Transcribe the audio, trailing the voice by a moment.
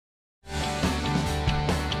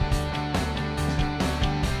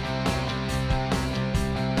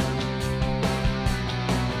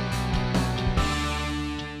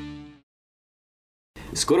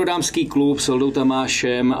Skoro dámský klub s Oldou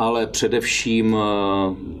Tamášem, ale především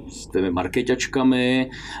s těmi marketačkami,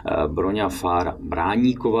 Broňa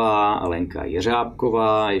Bráníková, Lenka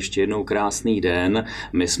Jeřábková, ještě jednou krásný den.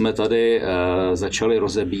 My jsme tady začali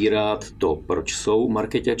rozebírat to, proč jsou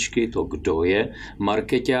marketačky, to, kdo je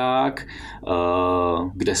markeťák,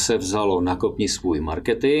 kde se vzalo nakopni svůj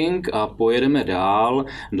marketing a pojedeme dál.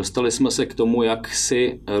 Dostali jsme se k tomu, jak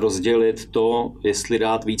si rozdělit to, jestli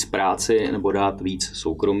dát víc práci nebo dát víc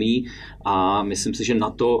soukromí a myslím si, že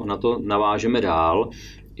na to navážeme dál.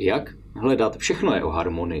 Jak hledat? Všechno je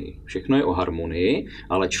o harmonii,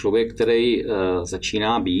 ale člověk, který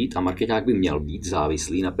začíná být, a markeťák by měl být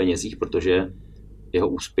závislý na penězích, protože jeho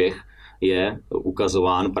úspěch je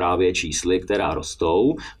ukazován právě čísly, která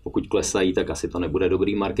rostou. Pokud klesají, tak asi to nebude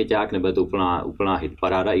dobrý markeťák, nebude to úplná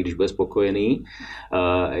hitparáda, i když bude spokojený.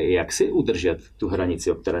 Jak si udržet tu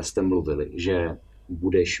hranici, o které jste mluvili, že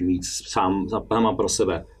budeš mít sám pro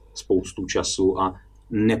sebe spoustu času a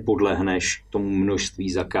nepodlehneš tomu množství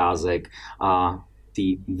zakázek a té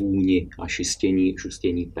vůni a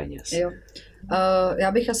šustění peněz. Jo.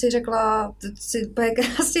 Já bych asi řekla, si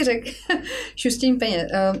krásně řekl, šustění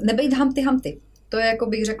peněz. Nebejt hamty. To je, jako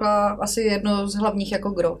bych řekla, asi jedno z hlavních jako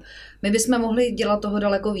gro. My bychom mohli dělat toho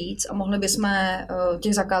daleko víc a mohli bychom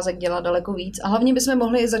těch zakázek dělat daleko víc a hlavně bychom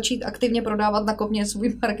mohli začít aktivně prodávat nakopně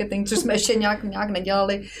svůj marketing, což jsme ještě nějak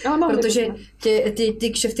nedělali, protože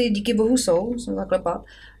ty kšefty díky bohu jsou, musím zaklepat,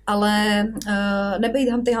 ale nebejt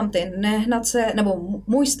hamty, nehnat se, nebo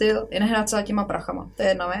můj styl je nehnat se těma prachama, to je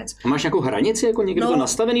jedna věc. A máš nějakou hranici, jako někdo to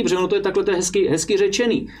nastavený, protože ono to je takhle to hezky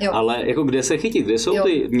řečený, jo. Ale jako kde se chytit, kde jsou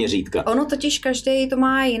ty měřítka? Ono totiž každý to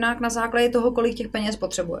má jinak na základě toho, kolik těch peněz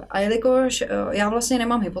potřebuje. A jelikož já vlastně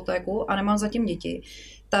nemám hypotéku a nemám zatím děti,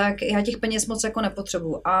 tak já těch peněz moc jako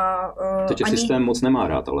nepotřebuju. To tě systém moc nemá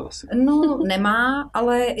rád, ale asi. No, nemá,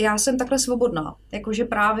 ale já jsem takhle svobodná. Jakože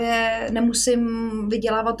právě nemusím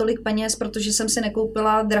vydělávat tolik peněz, protože jsem si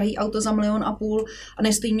nekoupila drahý auto za 1,5 milionu a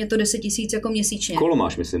nestojí mě to 10 000 jako měsíčně. Kolo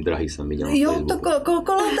máš, myslím, drahý jsem viděla. Jo, to kolo,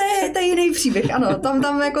 to je jiný příběh, ano.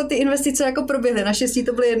 Tam jako ty investice jako proběhly. Naštěstí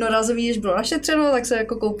to byly jednorázový, když bylo našetřeno, tak se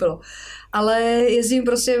jako koupilo. Ale jezdím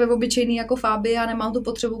prostě ve obyčejný jako Fáby a nemám tu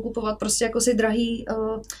potřebu kupovat prostě jako si drahý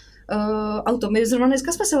auto. My zrovna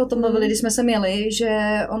dneska jsme se o tom bavili, když jsme se měli,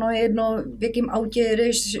 že ono je jedno, v jakém autě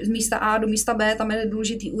jedeš z místa A do místa B, tam je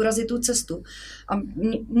důležitý urazit tu cestu. A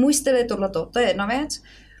můj styl je tohleto. To je jedna věc,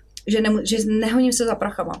 že nehoním se za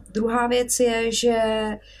prachama. Druhá věc je, že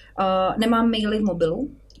nemám maily v mobilu.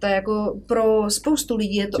 To je jako pro spoustu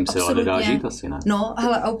lidí je to tím absolutně... Tím se žít asi, ne? No,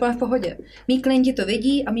 hele, a úplně v pohodě. Mí klienti to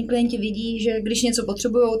vědí a mí klienti vidí, že když něco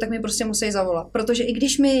potřebujou, tak mi prostě musí zavolat. Protože i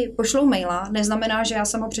když mi pošlou maila, neznamená, že já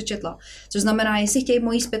jsem ho přečetla. Což znamená, jestli chtějí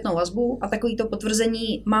moji zpětnou vazbu a takovýto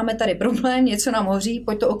potvrzení, máme tady problém, něco nám hoří,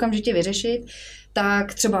 pojď to okamžitě vyřešit,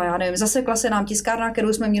 tak třeba, já nevím, zasekla se nám tiskárna,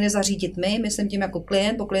 kterou jsme měli zařídit my, myslím tím jako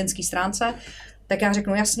klient, po klientské stránce, tak já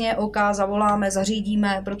řeknu jasně, OK, zavoláme,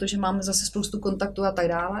 zařídíme, protože máme zase spoustu kontaktů a tak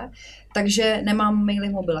dále. Takže nemám maily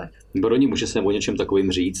v mobilech. Broni, může se o něčem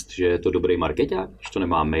takovým říct, že je to dobrý markeťák, že to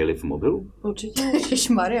nemá maily v mobilu? Určitě.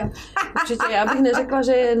 Ježišmarja. Určitě. Já bych neřekla,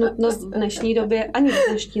 že je nutnost v dnešní době, ani v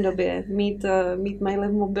dnešní době, mít maily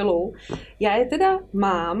v mobilu. Já je teda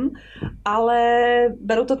mám, ale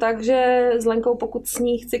beru to tak, že s Lenkou, pokud s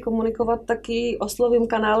ní chci komunikovat, taky oslovím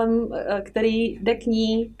kanálem, který jde k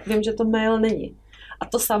ní. Vím, že to mail není. A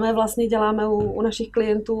to samé vlastně děláme u našich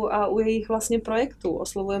klientů a u jejich vlastně projektů.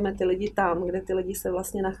 Oslovujeme ty lidi tam, kde ty lidi se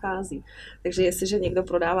vlastně nachází. Takže jestliže někdo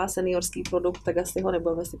prodává seniorský produkt, tak asi ho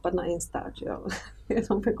nebudeme sypat na Instač. Jo? Je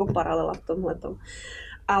tam jako paralela v tomhletom.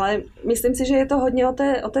 Ale myslím si, že je to hodně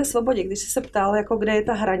o té svobodě. Když jsi se ptal, jako kde je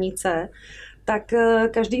ta hranice, tak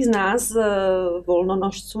každý z nás,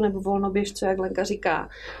 volnonožců nebo volnoběžců, jak Lenka říká,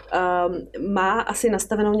 má asi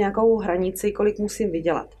nastavenou nějakou hranici, kolik musím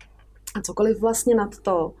vydělat. A cokoliv vlastně nad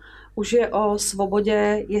to už je o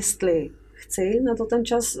svobodě, jestli chci na to ten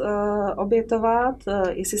čas obětovat,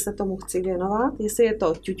 jestli se tomu chci věnovat, jestli je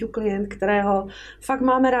to ťuťu klient, kterého fakt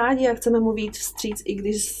máme rádi a chceme mu víc vstříc, i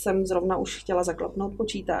když jsem zrovna už chtěla zaklapnout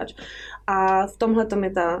počítač. A v tomhle tom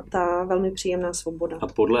je ta velmi příjemná svoboda. A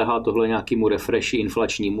podléhá tohle nějakému refreshi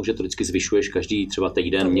inflačnímu, že to vždycky zvyšuješ každý třeba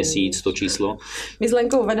týden, měsíc, to číslo? My s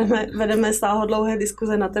Lenkou vedeme sáhodlouhé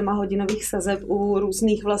diskuze na téma hodinových sazeb u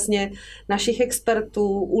různých vlastně našich expertů,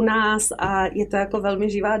 u nás a je to jako velmi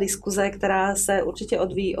živá diskuze, která se určitě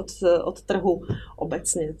odvíjí od trhu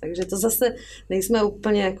obecně. Takže to zase nejsme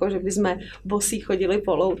úplně jako, že bychom bosí chodili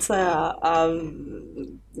po louce a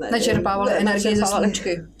načerpávali energii ze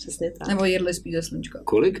slunčky. Přesně tak. Nebo jedli spíš ze slunčka.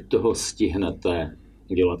 Kolik toho stihnete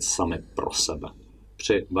dělat sami pro sebe?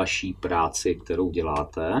 Při vaší práci, kterou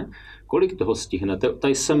děláte, Kolik toho stihnete?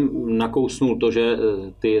 Tady jsem nakousnul to, že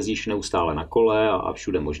ty jezdíš neustále na kole a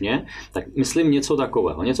všude možně. Tak myslím něco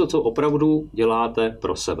takového. Něco, co opravdu děláte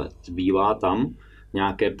pro sebe. Zbývá tam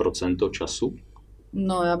nějaké procento času?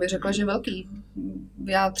 No, já bych řekla, že velký.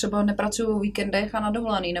 Já třeba nepracuju o víkendech a na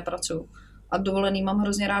dovolený nepracuju. A dovolený mám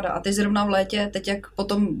hrozně ráda. A teď zrovna v létě, teď jak po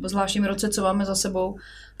tom zvláštním roce, co máme za sebou,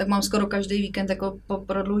 tak mám skoro každý víkend jako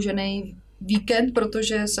prodloužený víkend,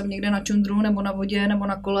 protože jsem někde na čundru, nebo na vodě, nebo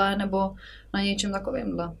na kole, nebo na něčem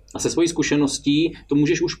takovýmhle. A se svojí zkušeností to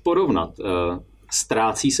můžeš už porovnat.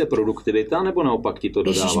 Ztrácí se produktivita, nebo naopak ti to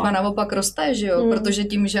dodává? Ježišba, naopak roste, že jo? Protože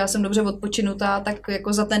tím, že já jsem dobře odpočinutá, tak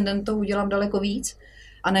jako za ten den toho udělám daleko víc.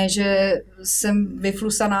 A ne, že jsem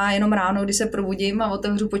vyflusaná jenom ráno, kdy se probudím a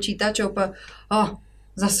otevřu počítač a opět,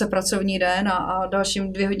 zase pracovní den a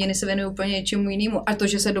dalším 2 hodiny se věnuju úplně něčemu jinému. A to,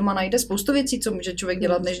 že se doma najde spoustu věcí, co může člověk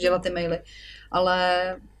dělat, než dělat ty maily.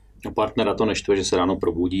 Ale A partnera to neštve, že se ráno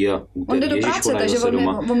probudí a on jde do práce, takže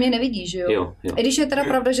on mě nevidí, že jo? Jo. I když je teda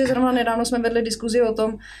pravda, že zrovna nedávno jsme vedli diskuzi o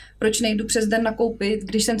tom, proč nejdu přes den nakoupit,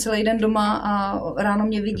 když jsem celý den doma a ráno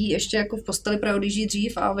mě vidí ještě jako v posteli, protože odjíždí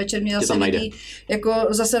dřív a večer mě zase vidí jako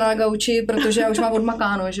zase na gauči, protože já už mám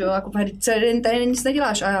odmakáno, že jo? Jako celý den tady nic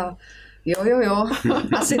neděláš a já jo,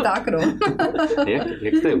 asi tak, no.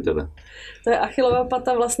 Jak to je u tebe? To je Achillova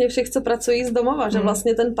pata vlastně všech, co pracují z domova, že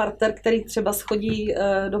vlastně ten partner, který třeba schodí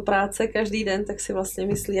do práce každý den, tak si vlastně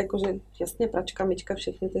myslí, jako, že jasně pračka, myčka,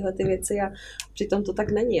 všechny tyhle ty věci a přitom to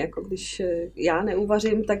tak není, jako když já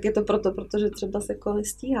neuvařím, tak je to protože třeba se jako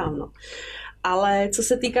nestíhám, no. Ale co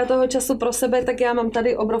se týká toho času pro sebe, tak já mám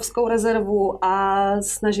tady obrovskou rezervu a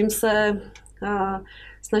snažím se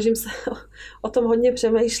o tom hodně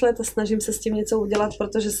přemýšlet a snažím se s tím něco udělat,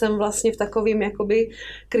 protože jsem vlastně v takovým jakoby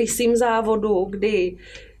krysím závodu, kdy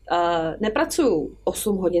nepracuju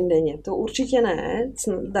 8 hodin denně, to určitě ne.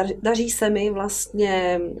 Daří se mi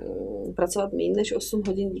vlastně pracovat méně než 8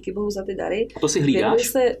 hodin, díky bohu za ty dary. A to si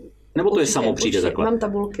hlídáš? Nebo to určitě, je samo přijde takhle? Mám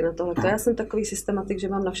tabulky na tohle. Já jsem takový systematik, že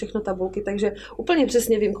mám na všechno tabulky, takže úplně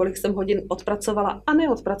přesně vím, kolik jsem hodin odpracovala a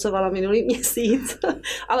neodpracovala minulý měsíc.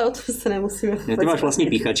 Ale o tom se nemusíme. Ty máš vlastní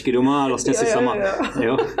píchačky doma a vlastně si sama.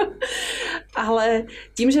 Jo. Ale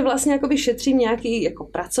tím, že vlastně jakoby šetřím nějaký jako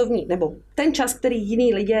pracovní, nebo ten čas, který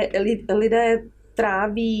jiný lidé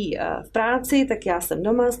tráví v práci, tak já jsem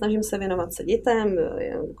doma, snažím se věnovat se dětem.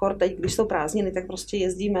 Teď, když jsou prázdniny, tak prostě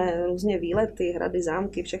jezdíme různě výlety, hrady,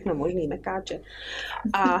 zámky, všechno možný, mekáče.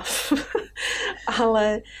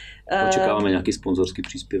 Ale očekáváme nějaký sponzorský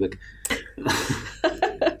příspěvek.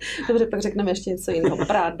 Dobře, pak řekneme ještě něco jiného.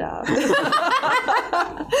 Prada.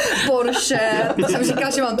 Porsche, to jsem říkala,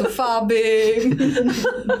 že mám tu Fabii.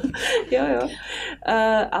 Jo.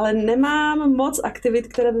 Ale nemám moc aktivit,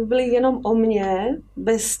 které by byly jenom o mně,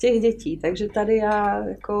 bez těch dětí. Takže tady já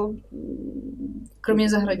jako... Kromě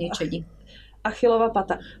zahradničení. Achillova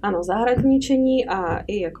pata. Ano, zahradničení a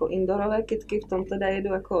i jako indoorové kytky, v tom teda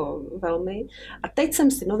jedu jako velmi. A teď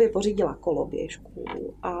jsem si nově pořídila koloběžku.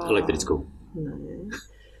 Elektrickou? Ne.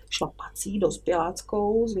 Šlapací,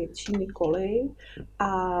 dospěláckou, s většími koly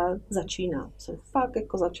a začínám. Jsem fakt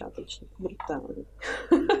jako začátečník, brutální.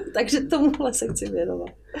 Takže tomuhle se chci věnovat.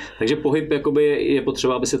 Takže pohyb jakoby je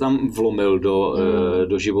potřeba, aby se tam vlomil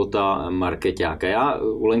do života markeťáka. Já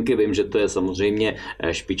u Lenky vím, že to je samozřejmě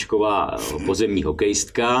špičková pozemní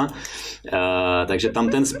hokejistka, takže tam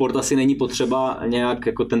ten sport asi není potřeba nějak,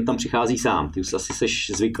 jako ten tam přichází sám. Ty už asi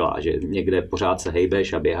seš zvyklá, že někde pořád se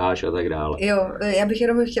hejbeš a běháš a tak dále. Jo, já bych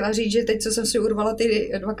jenom chtěla říct, že teď, co jsem si urvala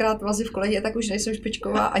ty 2x vazy v koledě, tak už nejsem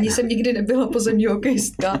špičková, ani jsem nikdy nebyla pozemní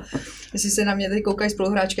hokejistka. Jestli se na mě teď koukají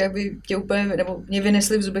spoluhráčky, jak by tě úplně, nebo mě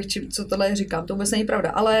vynesli v zubech, co tohle říkám, to vůbec není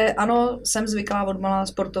pravda. Ale ano, jsem zvyklá odmala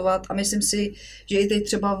sportovat a myslím si, že i teď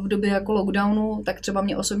třeba v době jako lockdownu, tak třeba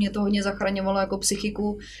mě osobně to hodně zachraňovalo jako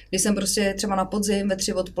psychiku, kdy jsem prostě třeba na podzim ve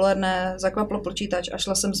 3 odpoledne zaklapla počítač a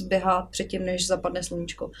šla jsem zběhat předtím, než zapadne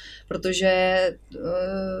sluníčko. Protože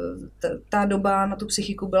ta doba na tu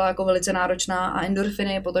psychiku byla jako velice náročná a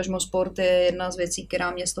endorfiny, potažmo sport je jedna z věcí,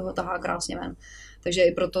 která mě z toho tahá krásně ven. Takže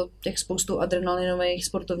i proto těch spoustu adrenalinových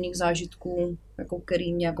sportovních zážitků, jako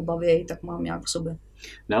který mě jako baví, tak mám nějak v sobě.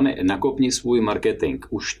 Dáme, nakopni svůj marketing.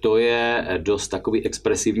 Už to je dost takový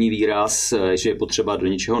expresivní výraz, že je potřeba do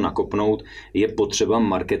něčeho nakopnout. Je potřeba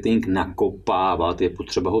marketing nakopávat, je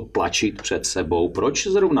potřeba ho tlačit před sebou. Proč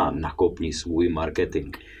zrovna nakopni svůj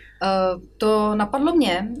marketing? To napadlo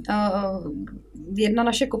mě. Jedna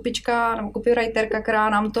naše kopička, nebo copywriterka, která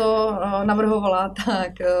nám to navrhovala,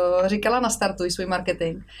 tak říkala nastartuj svůj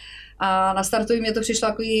marketing. A nastartuj mě to přišlo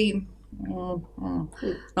takový...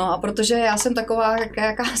 No a protože já jsem taková,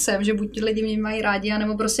 jaká jsem, že buď lidi mě mají rádi,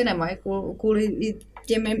 anebo prostě nemají, kvůli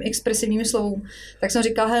těm mým expresivním slovům, tak jsem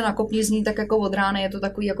říkala, hele, nakopni z ní tak jako od rány, je to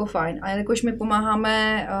takový jako fajn. A jelikož my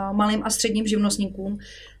pomáháme malým a středním živnostníkům,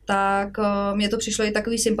 tak mně to přišlo i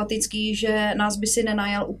takový sympatický, že nás by si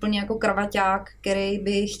nenajal úplně jako kravaťák, který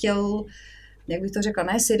by chtěl, jak bych to řekla,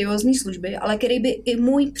 ne seriózní služby, ale který by i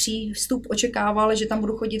můj přístup očekával, že tam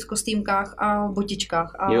budu chodit v kostýmkách a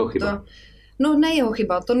botičkách. A jeho chyba. No ne jeho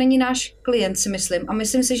chyba, to není náš klient, si myslím. A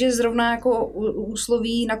myslím si, že zrovna jako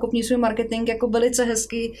úsloví nakopni svůj marketing jako velice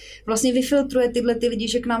hezky vlastně vyfiltruje tyhle ty lidi,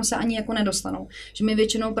 že k nám se ani jako nedostanou. Že my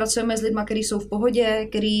většinou pracujeme s lidmi, kteří jsou v pohodě,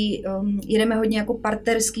 který jedeme hodně jako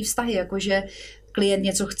partnerský vztahy, jakože klient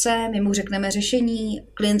něco chce, my mu řekneme řešení,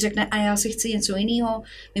 klient řekne a já si chci něco jiného,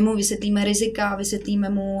 my mu vysvětlíme rizika, vysvětlíme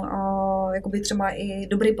mu jakoby třeba i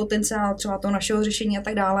dobrý potenciál třeba toho našeho řešení a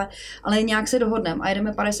tak dále, ale nějak se dohodneme a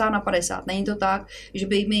jedeme 50/50. Není to tak, že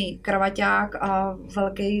by mi kravaťák a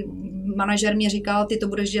velký manažer mě říkal, ty to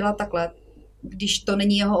budeš dělat takhle, když to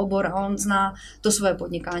není jeho obor a on zná to své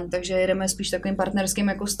podnikání, takže jedeme spíš takovým partnerským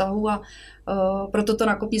jako vztahu a proto to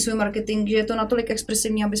nakopní svůj marketing, že je to natolik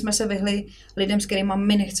expresivní, aby jsme se vyhli lidem, s kterými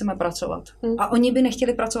my nechceme pracovat. A oni by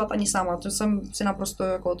nechtěli pracovat ani sama, to jsem si naprosto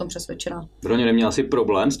jako o tom přesvědčená. Broně, neměla jsi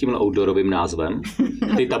problém s tímhle outdoorovým názvem?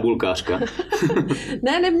 Ty tabulkářka.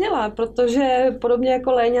 Ne, neměla, protože podobně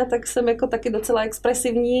jako Léňa, tak jsem jako taky docela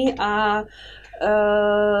expresivní a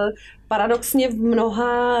paradoxně v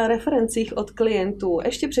mnoha referencích od klientů,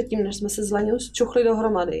 ještě předtím, než jsme se s Leňou zčuchli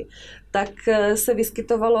dohromady, tak se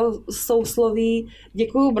vyskytovalo sousloví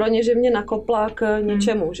děkuju Broně, že mě nakopla k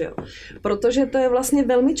něčemu, že jo. Protože to je vlastně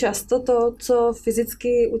velmi často to, co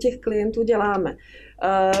fyzicky u těch klientů děláme.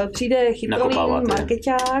 Přijde chytrolý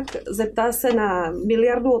markeťák, zeptá se na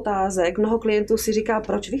miliardu otázek, mnoho klientů si říká,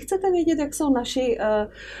 proč vy chcete vědět, jak jsou naši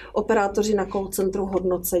operátoři na call centru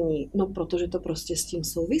hodnocení? No, protože to prostě s tím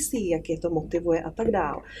souvisí, jak je to motivuje a tak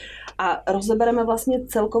dál. A rozebereme vlastně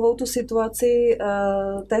celkovou tu situaci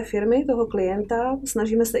té firmy, toho klienta,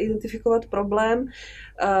 snažíme se identifikovat problém,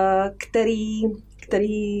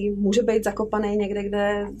 který může být zakopaný někde,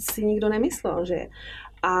 kde si nikdo nemyslel, že je.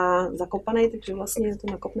 A zakopaný, takže vlastně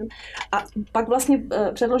to nakopneme. A pak vlastně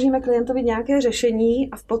předložíme klientovi nějaké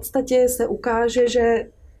řešení a v podstatě se ukáže, že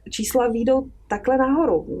čísla výjdou takhle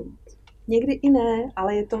nahoru. Někdy i ne,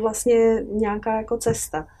 ale je to vlastně nějaká jako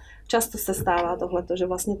cesta. Často se stává tohleto, že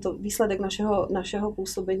vlastně to výsledek našeho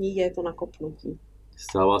působení je to nakopnutí.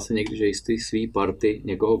 Stává se někdy, že jistý svý party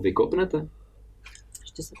někoho vykopnete?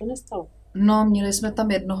 Ještě se to nestalo. No, měli jsme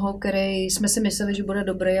tam jednoho, který jsme si mysleli, že bude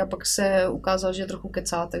dobrý a pak se ukázal, že trochu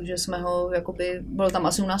kecá, takže jsme ho, jakoby, byl tam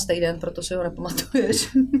asi u nás týden, proto si ho nepamatuješ.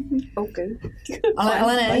 Okay.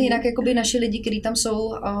 ale ne, jinak jakoby naši lidi, kteří tam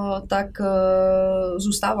jsou, tak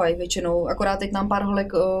zůstávají většinou. Akorát teď nám pár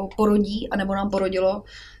holek porodí, anebo nám porodilo,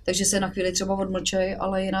 takže se na chvíli třeba odmlčej,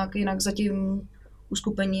 ale jinak zatím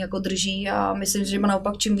uskupení jako drží a myslím, že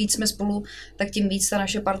naopak čím víc jsme spolu, tak tím víc ta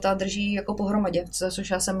naše parta drží jako pohromadě, což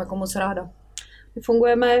já jsem jako moc ráda. My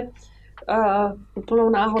fungujeme úplnou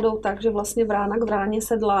náhodou tak, že vlastně vrána k vráně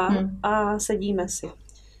sedlá a sedíme si.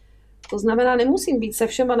 To znamená, nemusím být se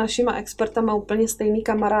všema našima expertama úplně stejný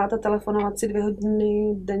kamarád a telefonovat si 2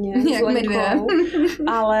 hodiny denně s Lenkou,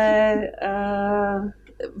 ale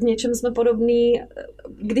v něčem jsme podobný.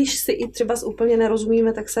 Když si i třeba úplně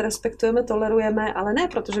nerozumíme, tak se respektujeme, tolerujeme, ale ne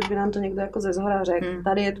protože by nám to někdo jako ze zhora řekl,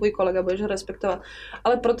 tady je tvůj kolega, budeš ho respektovat,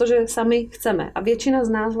 ale protože sami chceme. A většina z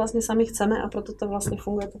nás vlastně sami chceme a proto to vlastně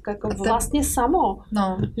funguje tak jako vlastně samo.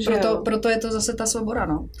 No, proto je to zase ta svoboda,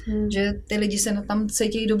 no. Že ty lidi se tam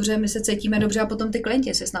cítí dobře, my se cítíme dobře a potom ty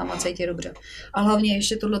klienti se s náma cítí dobře. A hlavně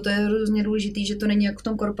ještě tohle je hrozně důležitý, že to není jako v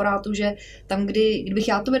tom korporátu, že tam, kdybych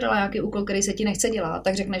já tobě dala nějaký úkol, který se ti nechce dělat,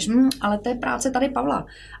 tak řekneš, ale to je práce tady Pavla.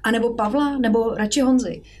 A nebo Pavla, nebo radši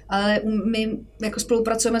Honzy. Ale my jako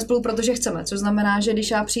spolupracujeme spolu, protože chceme. Což znamená, že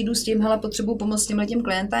když já přijdu s tím, hele, potřebuji pomoct s tímhletím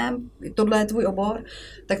klientem, tohle je tvůj obor,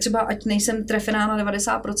 tak třeba ať nejsem trefená na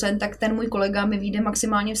 90%, tak ten můj kolega mi vyjde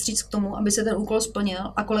maximálně vstříc k tomu, aby se ten úkol splnil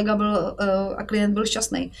a a klient byl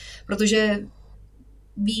šťastný. Protože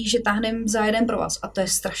ví, že táhnem za jeden pro vás a to je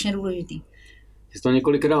strašně důležitý. Jsi to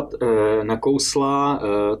několikrát nakousla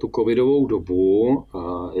tu covidovou dobu,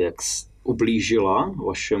 jak ublížila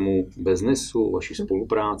vašemu biznesu, vaší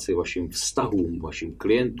spolupráci, vašim vztahům, vašim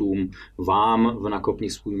klientům, vám v Nakopni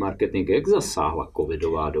svůj marketing. Jak zasáhla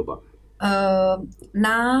covidová doba?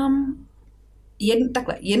 Nám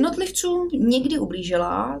jednotlivcům někdy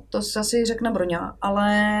ublížila, to se asi řekne Broňa,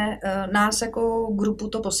 ale nás jako grupu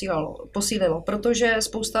to posílilo, protože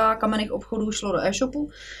spousta kamenných obchodů šlo do e-shopu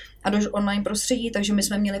a do online prostředí, takže my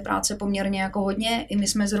jsme měli práce poměrně jako hodně. I my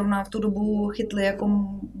jsme zrovna v tu dobu chytli jako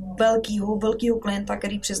velkýho klienta,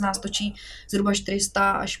 který přes nás točí zhruba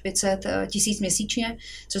 400 až 500 tisíc měsíčně,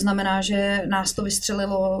 což znamená, že nás to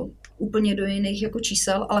vystřelilo úplně do jiných jako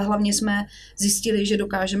čísel, ale hlavně jsme zjistili, že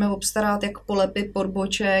dokážeme obstarat jak polepy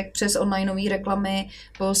podboček přes onlineové reklamy,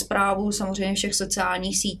 po správu samozřejmě všech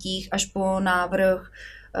sociálních sítích, až po návrh,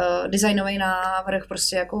 designový návrh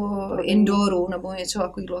prostě jako indooru nebo něco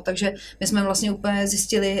takového. Takže my jsme vlastně úplně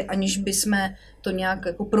zjistili, aniž bychom to nějak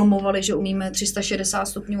jako promovali, že umíme 360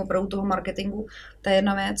 stupňů opravdu toho marketingu, to je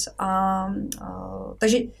jedna věc.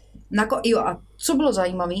 Takže a co bylo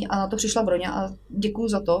zajímavé, a na to přišla Broňa a děkuju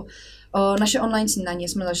za to, naše online snídaně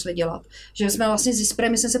jsme začali dělat. Že jsme vlastně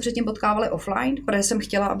my jsme se předtím potkávali offline, protože jsem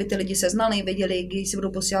chtěla, aby ty lidi se znali, věděli, kdy si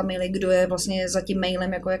budou posílat maily, kdo je vlastně za tím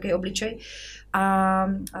mailem, jako jaký obličej. A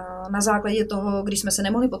na základě toho, když jsme se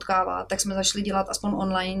nemohli potkávat, tak jsme začali dělat aspoň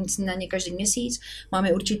online snídaně každý měsíc.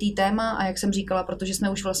 Máme určitý téma a jak jsem říkala, protože jsme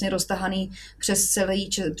už vlastně roztahaný přes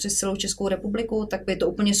celou Českou republiku, tak je to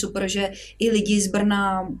úplně super, že i lidi z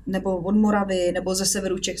Brna nebo od Moravy nebo ze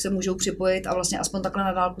severu Čech se můžou připojit a vlastně aspoň takhle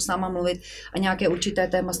na dálku s náma mluvit a nějaké určité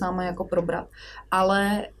téma s náma jako probrat.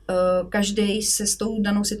 Ale každý se s tou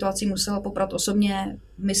danou situací musel poprat osobně.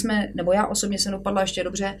 Já osobně jsem dopadla ještě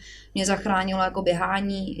dobře, mě zachránilo jako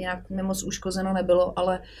běhání, jinak mi moc uškozeno nebylo,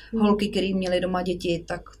 ale holky, které měly doma děti,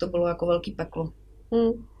 tak to bylo jako velký peklo.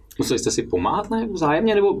 Museli jste si pomáhat nějak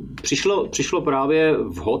vzájemně, nebo přišlo právě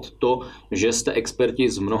vhod to, že jste experti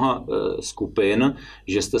z mnoha skupin,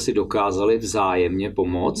 že jste si dokázali vzájemně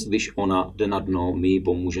pomoct, když ona jde na dno, my jí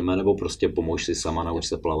pomůžeme, nebo prostě pomož si sama, nauč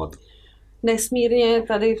se plavat? Nesmírně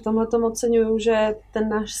tady v tomhletom oceňuju, že ten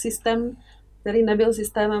náš systém, který nebyl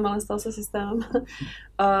systémem, ale stal se systémem,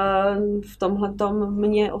 v tomhletom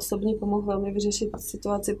mě osobně pomohl velmi vyřešit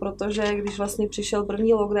situaci, protože když vlastně přišel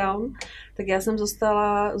první lockdown, tak já jsem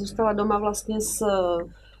zůstala doma vlastně s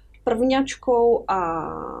prvňačkou a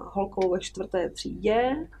holkou ve 4.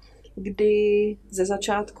 třídě, kdy ze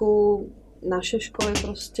začátku naše školy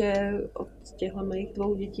prostě od těchto mých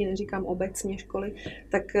 2 dětí, neříkám obecně školy,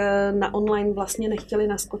 tak na online vlastně nechtěli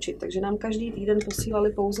naskočit. Takže nám každý týden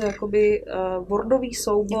posílali pouze jakoby wordový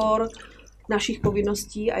soubor našich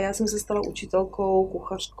povinností a já jsem se stala učitelkou,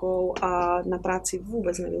 kuchařkou a na práci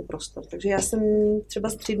vůbec nebyl prostor. Takže já jsem třeba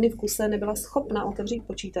 3 dny v kuse nebyla schopna otevřít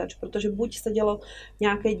počítač, protože buď sedělo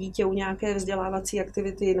nějaké dítě u nějaké vzdělávací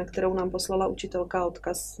aktivity, na kterou nám poslala učitelka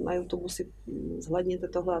odkaz na YouTube, si zhlédněte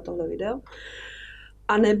tohle a tohle video,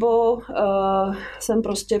 a nebo jsem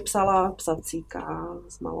prostě psala psacíka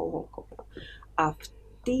s malou holkou. A v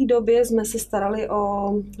té době jsme se starali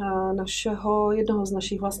o jednoho z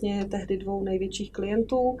našich vlastně tehdy 2 největších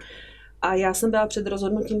klientů a já jsem byla před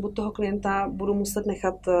rozhodnutím, buď toho klienta budu muset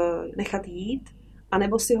nechat jít,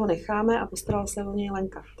 anebo si ho necháme a postarala se o něj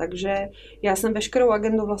Lenka. Takže já jsem veškerou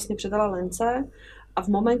agendu vlastně předala Lence a v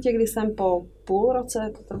momentě, kdy jsem po půl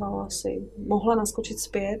roce, to trvalo asi, mohla naskočit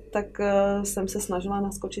zpět, tak jsem se snažila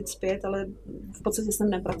naskočit zpět, ale v podstatě jsem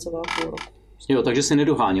nepracovala půl roku. Jo, takže si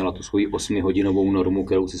nedoháněla tu svoji 8hodinovou normu,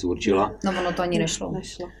 kterou jsi určila? No ono to ani nešlo.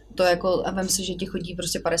 To jako, a vem si, že ti chodí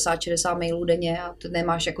prostě 50-60 mailů denně a ty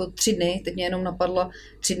nemáš jako 3 dny, teď mě jenom napadlo,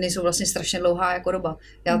 3 dny jsou vlastně strašně dlouhá jako doba.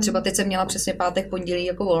 Já třeba teď jsem měla přesně pátek, pondělí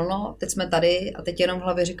jako volno, teď jsme tady a teď jenom v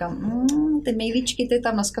hlavě říkám, ty mailíčky, ty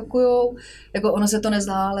tam naskakujou, jako ono se to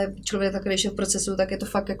nezdá, ale člověk tak, když je v procesu, tak je to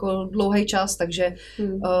fakt jako dlouhý čas, takže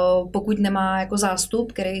pokud nemá jako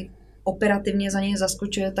zástup, který operativně za něj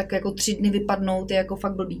zaskočuje, tak jako 3 dny vypadnou, ty jako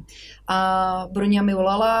fakt blbý. A Broňa mi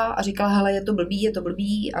volala a říkala, hele, je to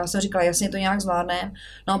blbý. A já jsem říkala, jasně, to nějak zvládnem.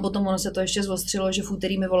 No a potom ono se to ještě zostřilo, že v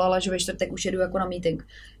úterý mi volala, že ve čtvrtek už jedu jako na meeting.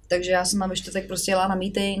 Takže já jsem ve čtvrtek prostě jela na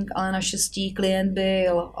meeting, ale naštěstí klient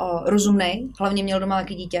byl rozumnej, hlavně měl doma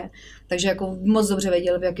taky dítě, takže jako moc dobře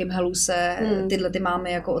věděl, v jakém helu se tyhle ty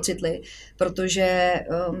mámy jako ocitly, protože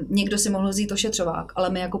někdo si mohl vzít ošetřovák, ale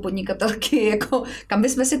my jako podnikatelky, jako, kam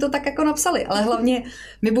bychom si to tak jako napsali, ale hlavně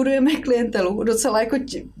my budujeme klientelu, docela jako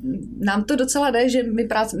nám to docela jde, že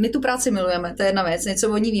my tu práci milujeme, to je jedna věc,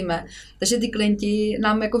 něco o ní víme, takže ty klienti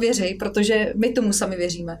nám jako věří, protože my tomu sami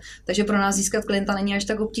věříme, takže pro nás získat klienta není až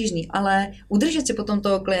tak obtížný, ale udržet si potom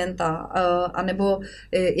toho klienta, anebo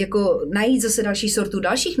jako najít zase další sortu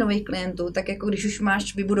dalších nových klientů, tak jako když už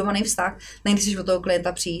máš vybudovaný vztah, nemusíš od toho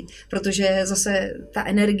klienta přijít, protože zase ta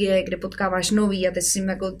energie, kde potkáváš nový a teď si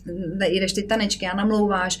jako jdeš ty tanečky a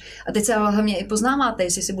namlouváš a teď se hlavně i poznáváte,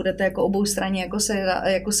 jestli si budete jako obou straně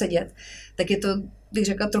jako sedět, tak je to, bych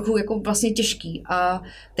řekla, trochu jako vlastně těžký a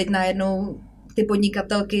teď najednou ty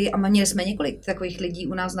podnikatelky, a měli jsme několik takových lidí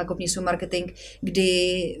u nás na Kopnisu Marketing, kdy,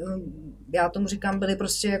 já tomu říkám, byli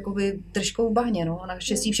prostě jakoby držkou v bahně, no.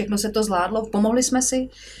 Naštěstí všechno se to zvládlo, pomohli jsme si,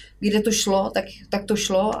 kde to šlo, tak to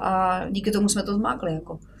šlo a díky tomu jsme to zmákli,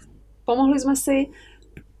 jako. pomohli jsme si.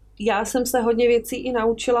 Já jsem se hodně věcí i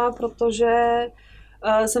naučila, protože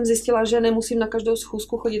jsem zjistila, že nemusím na každou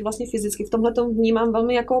schůzku chodit vlastně fyzicky. V tomhle tom vnímám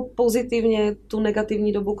velmi jako pozitivně tu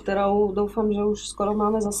negativní dobu, kterou doufám, že už skoro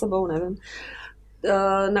máme za sebou, nevím.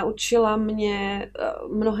 Naučila mě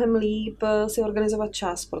mnohem líp si organizovat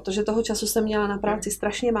čas, protože toho času jsem měla na práci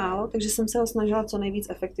strašně málo, takže jsem se ho snažila co nejvíc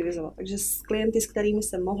efektivizovat. Takže s klienty, s kterými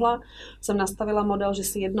jsem mohla, jsem nastavila model, že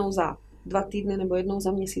si jednou za 2 týdny nebo jednou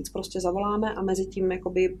za měsíc prostě zavoláme a mezi tím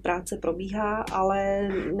jakoby práce probíhá, ale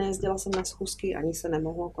nejezdila jsem na schůzky, ani se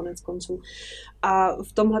nemohlo konec konců. A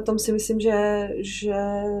v tomhletom si myslím,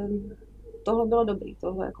 že tohle bylo dobrý,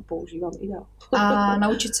 tohle jako používám i dál. A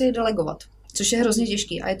naučit si delegovat, což je hrozně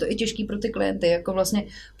těžký a je to i těžký pro ty klienty, jako vlastně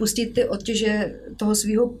pustit ty otěže toho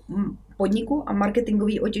svého podniku a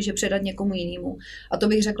marketingový otěže předat někomu jinému. A to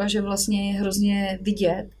bych řekla, že vlastně je hrozně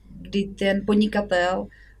vidět, kdy ten podnikatel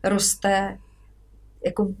roste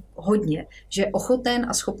jako hodně, že je ochoten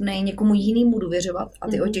a schopný někomu jinému důvěřovat a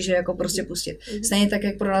ty otěže jako prostě pustit. Stejně tak,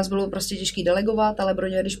 jak pro nás bylo prostě těžký delegovat, ale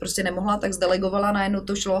Broňa, když prostě nemohla, tak zdelegovala, najednou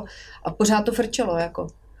to šlo a pořád to frčelo, jako.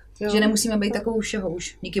 Jo. Že nemusíme být takovou všeho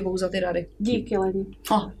už. Díky bohu za ty rady. Díky, Lení.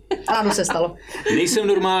 Ano, se stalo. Nejsem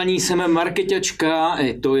normální, jsem marketačka,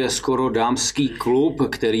 to je skoro dámský klub,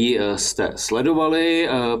 který jste sledovali.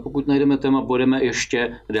 Pokud najdeme téma, půjdeme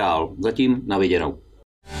ještě dál. Zatím na viděnou.